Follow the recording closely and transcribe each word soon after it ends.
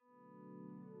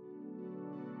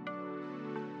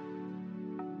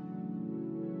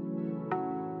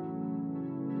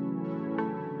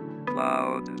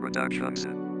CloudProductions.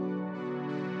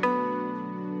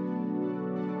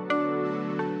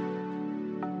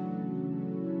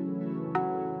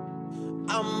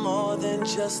 I'm more than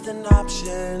just an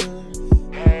option.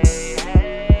 Hey,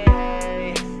 hey,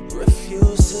 hey.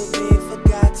 Refuse to be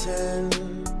forgotten.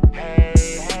 Hey,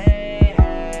 hey,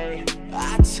 hey.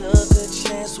 I took a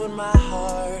chance with my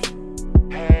heart,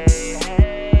 Hey,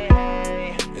 hey,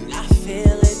 hey. and I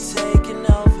feel it taking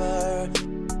over.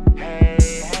 Hey,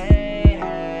 hey,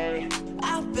 hey.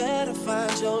 I better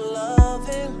find your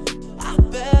loving. I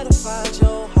better find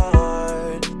your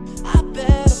heart. I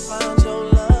better find your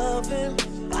loving.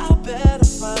 I better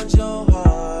find your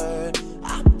heart.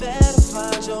 I better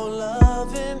find your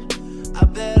loving. I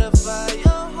better find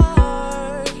your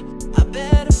heart. I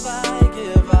bet if I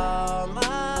give all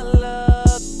my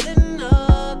love, then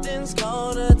nothing's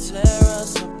gonna tear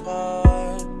us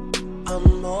apart.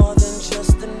 I'm more than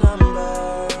just a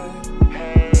number.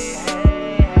 Hey,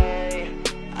 hey, hey.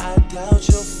 I doubt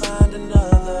you'll find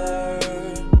another.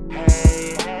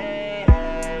 Hey, hey,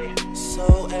 hey.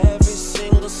 So every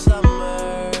single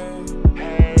summer,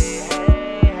 Hey,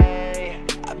 hey, hey.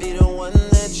 I'll be the one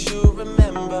that you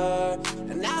remember.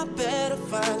 And I better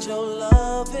find your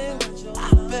loving.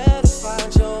 I better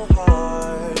find your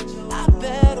heart. I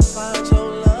better find your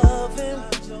loving.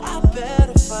 I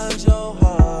better find your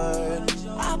heart.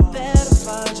 I better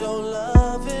find your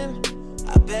loving.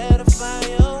 I better find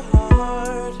your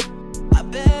heart. I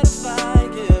bet if I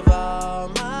give all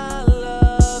my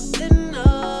love, then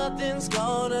nothing's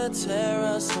gonna tear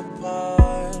us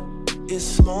apart.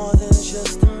 It's more than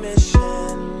just a mission.